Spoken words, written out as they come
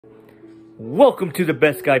Welcome to the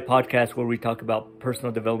Best Guy Podcast, where we talk about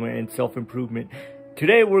personal development and self-improvement.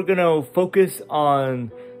 Today we're going to focus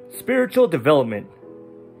on spiritual development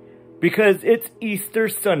because it's Easter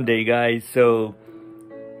Sunday, guys. So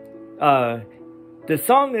the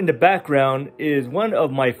song in the background is one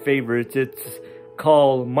of my favorites. It's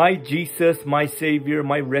called My Jesus, My Savior,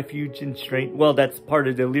 My Refuge and Strength. Well, that's part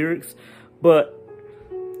of the lyrics, but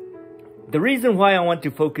the reason why I want to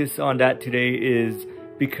focus on that today is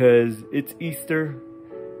because it's Easter,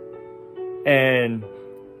 and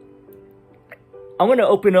I'm going to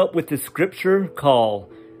open up with the scripture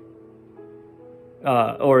called,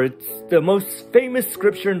 it's the most famous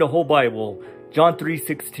scripture in the whole Bible, John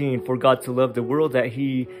 3:16, for God so loved the world that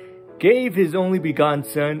He gave His only begotten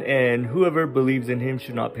Son, and whoever believes in Him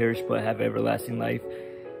should not perish but have everlasting life.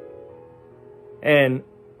 And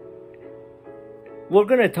we're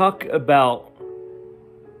going to talk about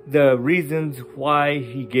the reasons why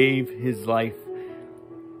He gave His life,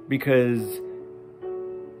 because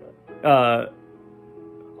on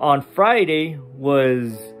Friday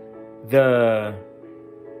was the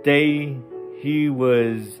day He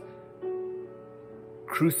was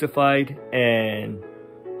crucified and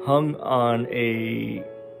hung on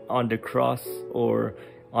the cross or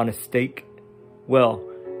on a stake. Well,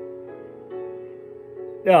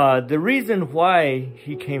 the reason why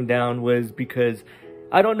He came down was because,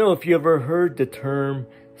 I don't know if you ever heard the term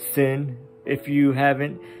sin. If you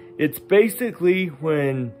haven't, it's basically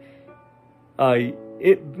when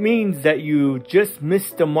it means that you just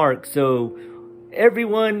missed the mark. So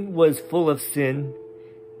everyone was full of sin.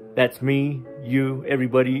 That's me, you,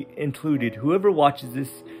 everybody included. Whoever watches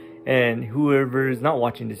this and whoever is not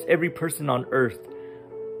watching this, every person on earth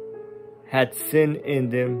had sin in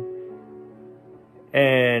them.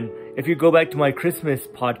 And if you go back to my Christmas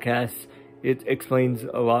podcast, it explains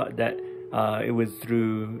a lot that it was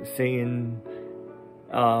through Satan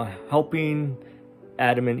helping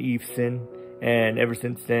Adam and Eve sin. And ever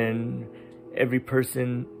since then, every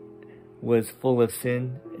person was full of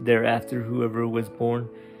sin thereafter, whoever was born.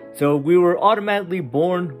 So we were automatically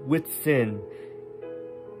born with sin.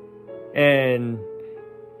 And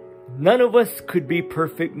none of us could be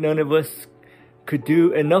perfect. None of us could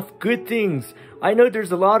do enough good things. I know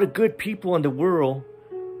there's a lot of good people in the world,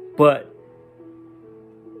 but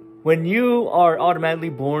when you are automatically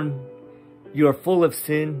born, you are full of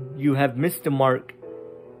sin. You have missed the mark.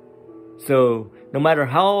 So no matter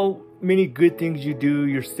how many good things you do,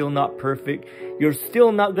 you're still not perfect. You're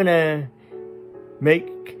still not gonna make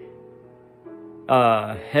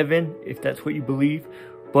heaven, if that's what you believe.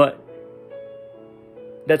 But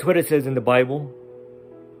that's what it says in the Bible.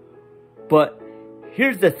 But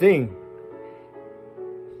here's the thing.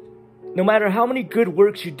 No matter how many good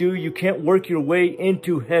works you do, you can't work your way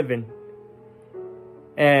into heaven.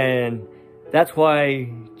 And that's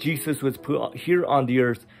why Jesus was put here on the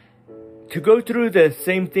earth, to go through the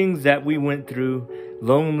same things that we went through,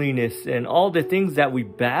 loneliness and all the things that we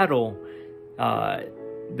battle,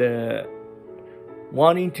 the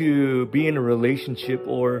wanting to be in a relationship,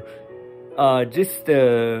 or just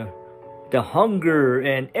the hunger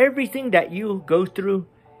and everything that you go through.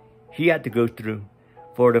 He had to go through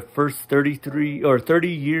for the first 30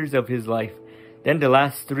 years of His life. Then the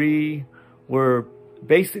last 3 were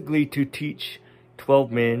basically to teach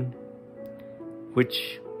 12 men,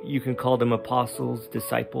 which you can call them apostles,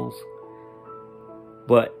 disciples.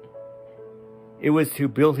 But it was to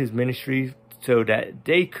build His ministry so that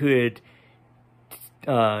they could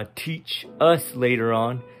teach us later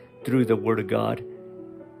on through the Word of God,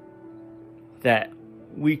 that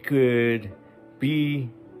we could be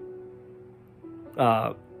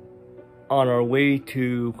on our way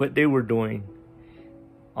to what they were doing,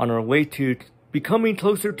 on our way to becoming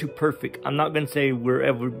closer to perfect. I'm not going to say we'll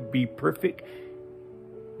ever be perfect,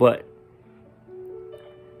 but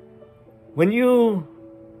when you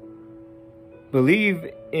believe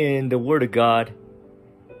in the Word of God,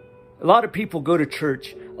 a lot of people go to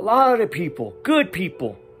church, a lot of people, good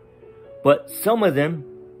people, but some of them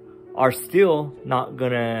are still not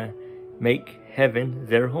going to make heaven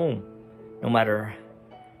their home, no matter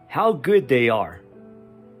how good they are,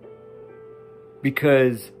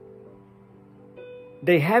 because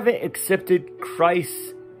they haven't accepted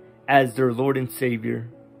Christ as their Lord and Savior.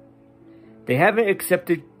 They haven't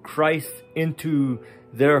accepted Christ into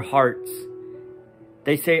their hearts.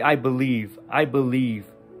 They say, I believe,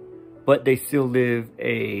 but they still live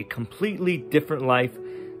a completely different life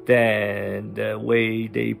than the way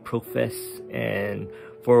they profess and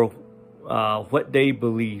for what they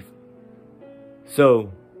believe.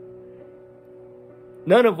 So,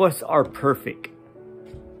 none of us are perfect.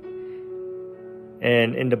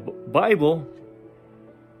 And in the Bible,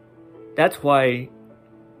 that's why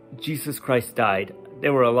Jesus Christ died.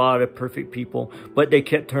 There were a lot of perfect people, but they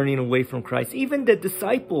kept turning away from Christ. Even the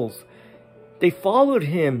disciples, they followed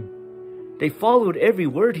him. They followed every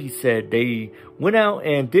word he said. They went out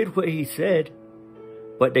and did what he said,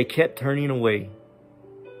 but they kept turning away.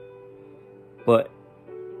 But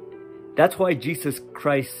that's why Jesus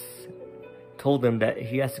Christ told them that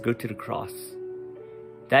he has to go to the cross,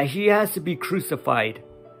 that he has to be crucified.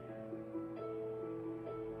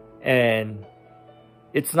 And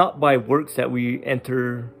it's not by works that we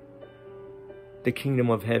enter the kingdom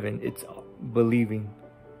of heaven. It's believing.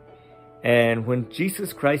 And when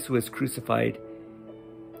Jesus Christ was crucified,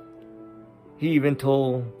 he even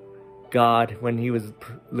told God, when he was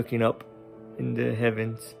looking up in the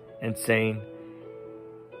heavens and saying,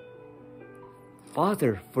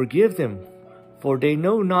 "Father, forgive them, for they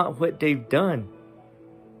know not what they've done."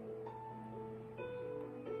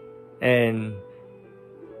 And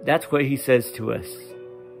that's what he says to us.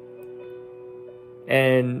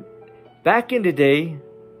 And back in the day,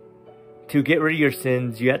 to get rid of your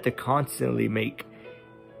sins, you had to constantly make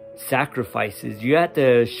sacrifices. You had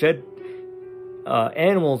to shed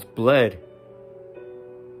animals' blood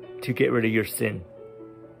to get rid of your sin.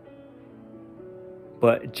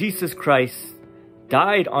 But Jesus Christ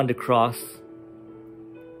died on the cross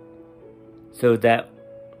so that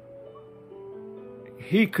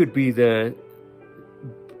he could be the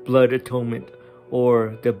blood atonement,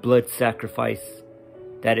 or the blood sacrifice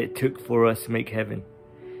that it took for us to make heaven.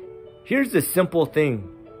 Here's the simple thing.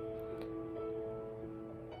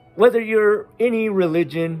 Whether you're any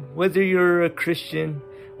religion, whether you're a Christian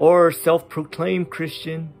or self-proclaimed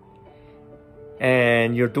Christian,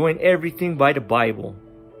 and you're doing everything by the Bible,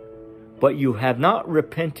 but you have not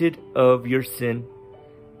repented of your sin,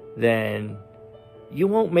 then you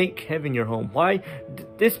won't make heaven your home. Why?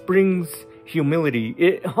 This brings humility.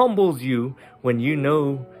 It humbles you when you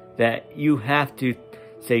know that you have to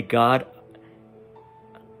say, "God,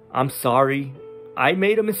 I'm sorry. I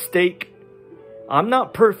made a mistake. I'm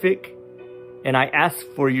not perfect, and I ask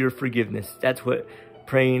for your forgiveness." That's what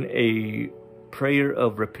praying a prayer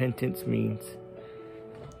of repentance means.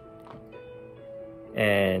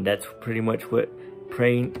 And that's pretty much what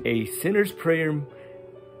praying a sinner's prayer,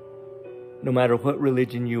 no matter what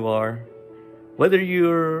religion you are, whether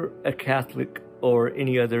you're a Catholic or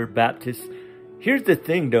any other Baptist. Here's the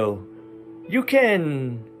thing though, you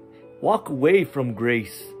can walk away from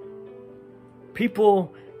grace.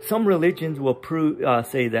 People, some religions will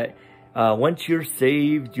say that once you're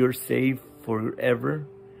saved forever,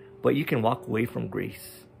 but you can walk away from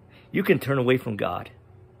grace. You can turn away from God,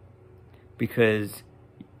 because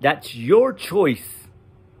that's your choice.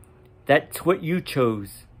 That's what you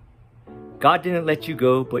chose. God didn't let you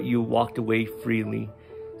go, but you walked away freely.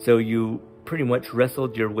 So you pretty much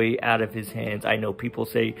wrestled your way out of his hands. I know people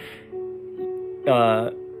say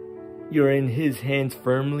you're in his hands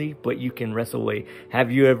firmly, but you can wrestle away.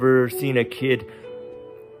 Have you ever seen a kid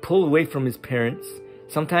pull away from his parents?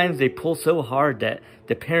 Sometimes they pull so hard that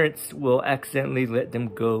the parents will accidentally let them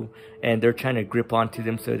go, and they're trying to grip onto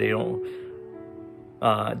them so they don't,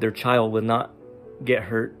 their child will not get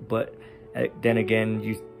hurt. But then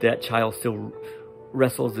again, that child still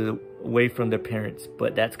wrestles away from their parents.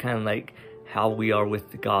 But that's kind of like how we are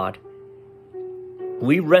with God.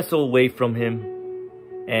 We wrestle away from him,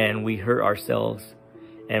 and we hurt ourselves,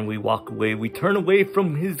 and we walk away. We turn away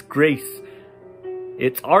from his grace.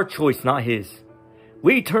 It's our choice, not his.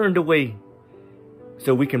 We turned away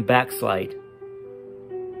so we can backslide.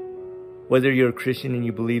 Whether you're a Christian and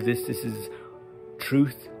you believe this is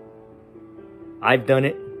truth. I've done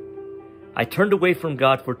it. I turned away from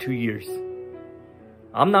God for 2 years.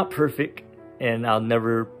 I'm not perfect, and I'll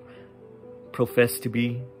never profess to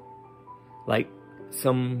be like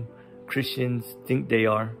some Christians think they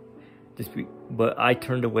are. But I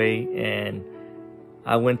turned away, and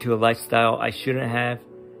I went to a lifestyle I shouldn't have.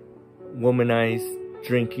 Womanized,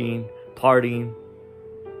 drinking, partying.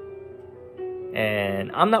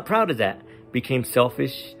 And I'm not proud of that. Became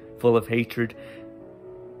selfish, full of hatred,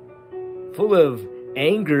 full of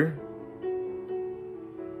anger.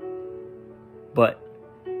 But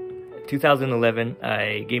 2011,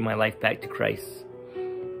 I gave my life back to Christ.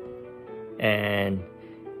 And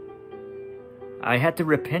I had to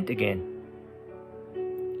repent again.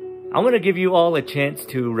 I'm going to give you all a chance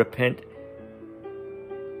to repent,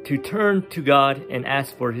 to turn to God and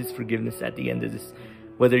ask for his forgiveness at the end of this.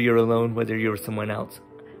 Whether you're alone, whether you're someone else.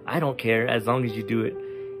 I don't care, as long as you do it.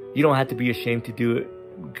 You don't have to be ashamed to do it,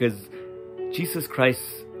 because Jesus Christ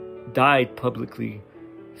died publicly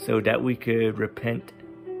so that we could repent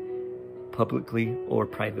publicly or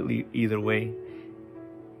privately, either way.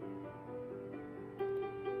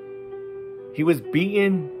 He was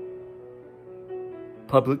beaten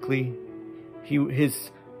publicly. His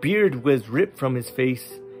beard was ripped from his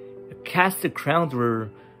face. A cast of crowns were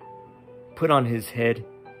put on his head.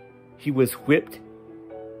 He was whipped.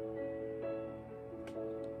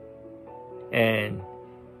 And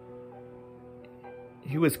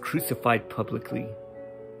he was crucified publicly.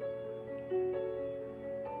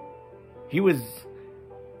 He was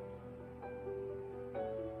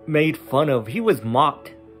made fun of. He was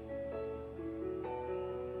mocked.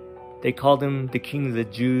 They called him the King of the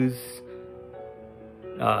Jews.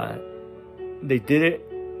 They did it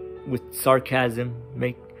with sarcasm,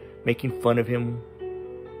 making fun of him.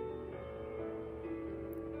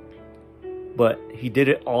 But he did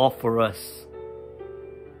it all for us.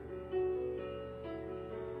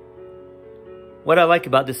 What I like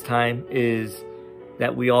about this time is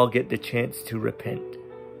that we all get the chance to repent.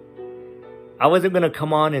 I wasn't going to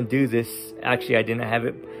come on and do this. Actually, I didn't have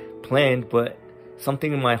it planned, but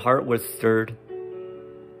something in my heart was stirred.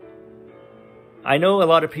 I know a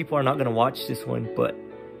lot of people are not going to watch this one, but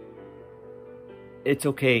it's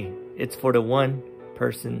okay. It's for the one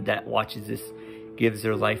person that watches this, gives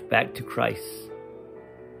their life back to Christ.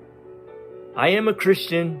 I am a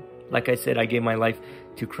Christian. Like I said, I gave my life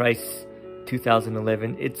to Christ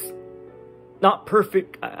 2011. It's not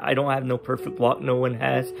perfect. I don't have no perfect walk. No one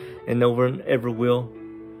has, and no one ever will.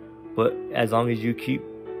 But as long as you keep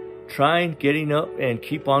trying, getting up, and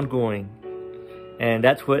keep on going. And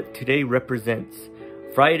that's what today represents.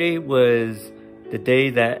 Friday was the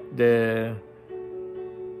day that the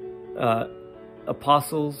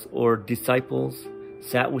apostles or disciples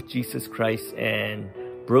sat with Jesus Christ and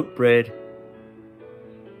broke bread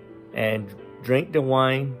and drank the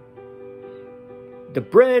wine. The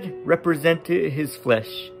bread represented his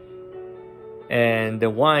flesh, and the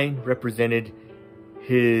wine represented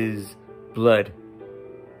his blood.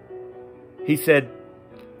 He said,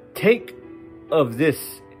 "Take of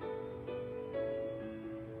this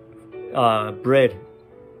bread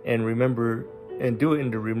and remember, and do it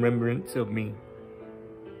in the remembrance of me."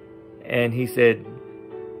 And he said,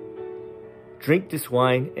 "Drink this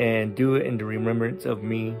wine and do it in the remembrance of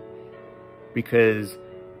me," because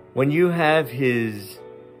when you have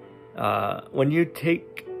when you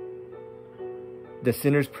take the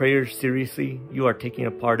sinner's prayer seriously, you are taking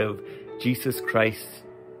a part of Jesus Christ.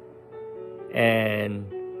 And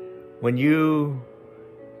when you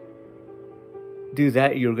do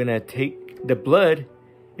that, you're going to take the blood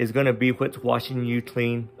is going to be what's washing you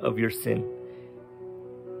clean of your sin.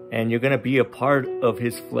 And you're going to be a part of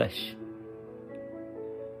his flesh.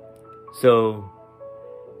 So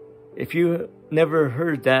if you never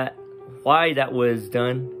heard that, why that was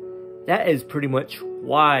done, that is pretty much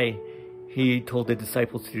why he told the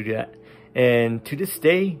disciples to do that. And to this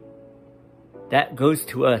day, that goes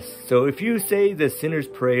to us. So if you say the sinner's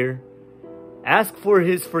prayer, ask for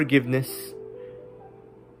his forgiveness,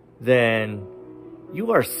 then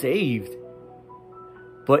you are saved.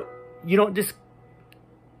 But you don't just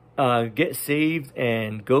get saved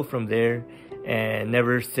and go from there and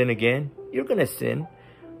never sin again. You're going to sin,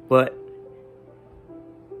 but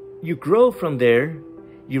you grow from there.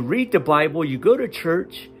 You read the Bible, you go to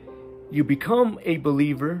church, you become a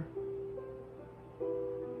believer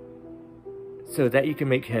so that you can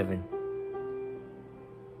make heaven.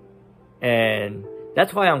 And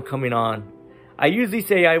that's why I'm coming on. I usually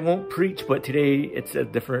say I won't preach, but today it's a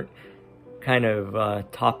different kind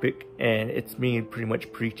of topic, and it's me pretty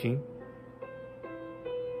much preaching.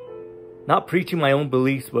 Not preaching my own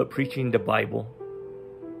beliefs, but preaching the Bible.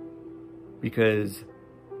 Because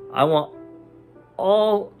I want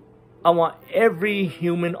every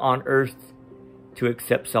human on earth to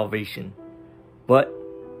accept salvation. But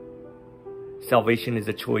salvation is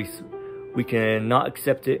a choice. We cannot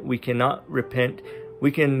accept it. We cannot repent.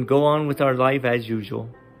 We can go on with our life as usual.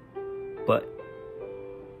 But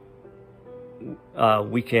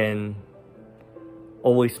we can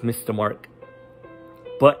always miss the mark.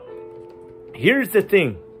 But here's the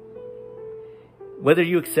thing. Whether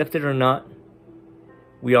you accept it or not,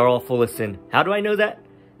 we are all full of sin. How do I know that?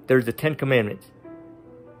 There's the 10 Commandments.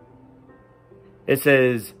 It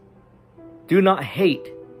says, do not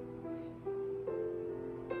hate.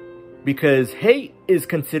 Because hate is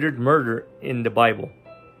considered murder in the Bible.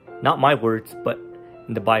 Not my words, but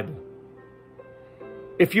in the Bible.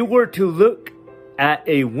 If you were to look at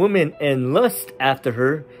a woman and lust after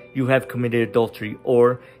her, you have committed adultery.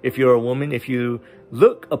 Or if you're a woman, if you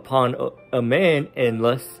look upon a man and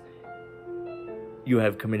lust, you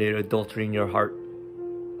have committed adultery in your heart.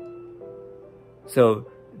 So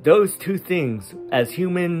those two things, as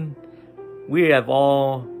human, we have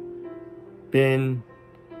all been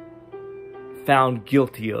found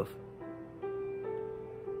guilty of.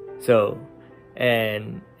 So,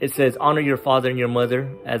 and it says, honor your father and your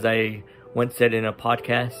mother, as I once said in a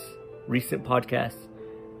recent podcast.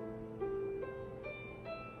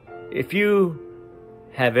 If you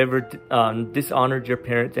have ever dishonored your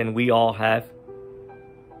parents, and we all have,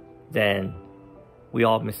 then we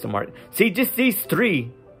all missed the mark. See, just these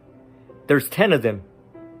three, there's 10 of them,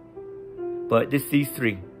 but just these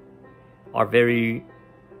three are very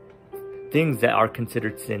things that are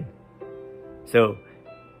considered sin. So,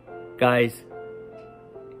 guys,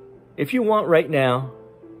 if you want right now,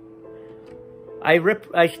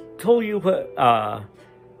 I told you what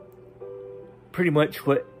pretty much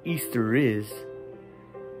what Easter is.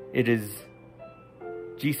 It is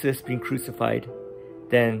Jesus being crucified.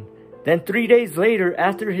 Then 3 days later,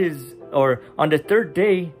 after on the third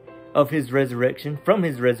day of his resurrection, from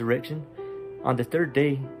his resurrection, on the third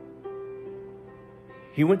day,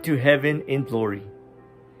 he went to heaven in glory.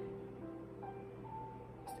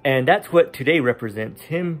 And that's what today represents,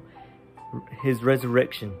 his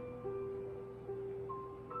resurrection.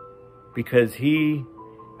 Because he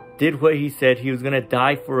did what he said. He was going to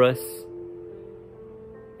die for us.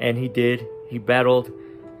 And he did. He battled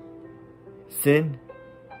sin.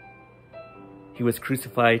 He was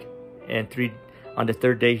crucified. And on the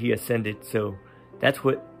third day he ascended. So that's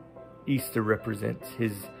what Easter represents.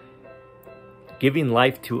 His giving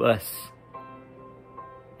life to us.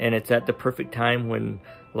 And it's at the perfect time when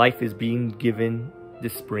life is being given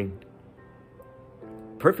this spring.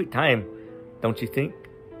 Perfect time, don't you think?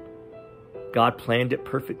 God planned it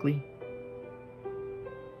perfectly.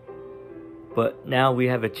 But now we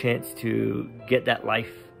have a chance to get that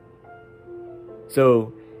life.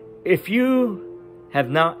 So, if you have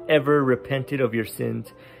not ever repented of your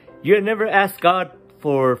sins, you have never asked God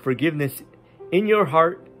for forgiveness in your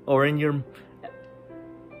heart or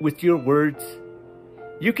with your words,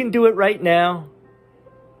 you can do it right now.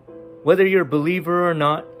 Whether you're a believer or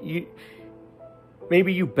not,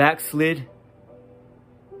 maybe you backslid.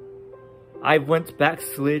 I once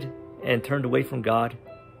backslid and turned away from God.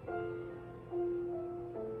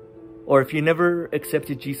 Or if you never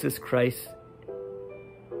accepted Jesus Christ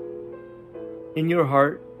in your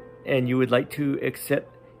heart and you would like to accept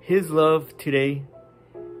his love today,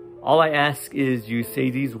 all I ask is you say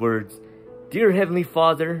these words: Dear Heavenly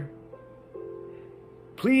Father,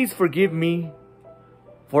 please forgive me,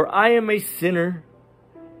 for I am a sinner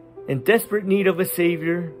in desperate need of a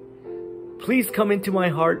Savior. Please come into my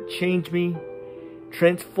heart, change me,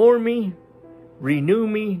 transform me, renew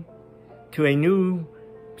me to a new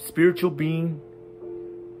spiritual being,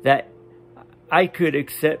 that I could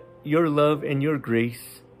accept your love and your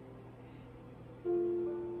grace,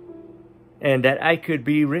 and that I could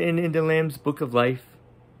be written in the Lamb's Book of Life.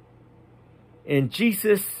 In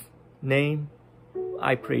Jesus' name,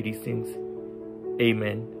 I pray these things.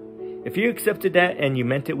 Amen. If you accepted that and you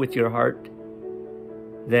meant it with your heart,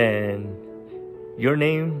 then your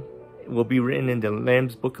name will be written in the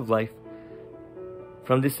Lamb's Book of Life.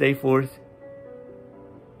 From this day forth,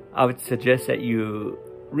 I would suggest that you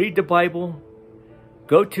read the Bible,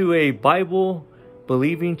 go to a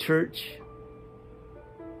Bible-believing church,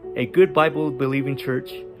 a good Bible-believing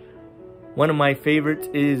church. One of my favorites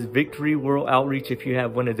is Victory World Outreach. If you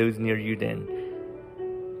have one of those near you, then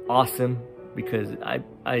awesome, because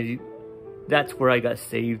that's where I got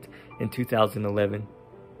saved in 2011,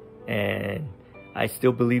 and I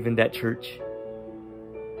still believe in that church.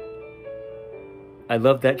 I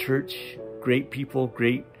love that church. Great people,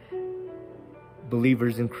 great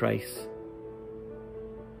believers in Christ.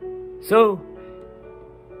 So,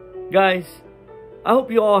 guys, I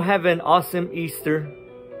hope you all have an awesome Easter.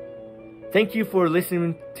 Thank you for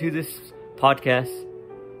listening to this podcast.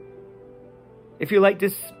 If you like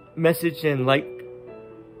this message, then like,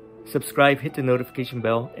 subscribe, hit the notification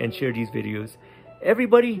bell, and share these videos.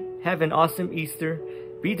 Everybody have an awesome Easter.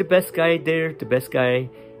 Be the best guy there, the best guy,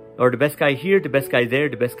 or the best guy here, the best guy there,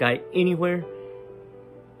 the best guy anywhere.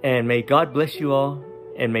 And may God bless you all,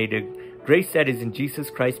 and may the grace that is in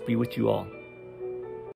Jesus Christ be with you all.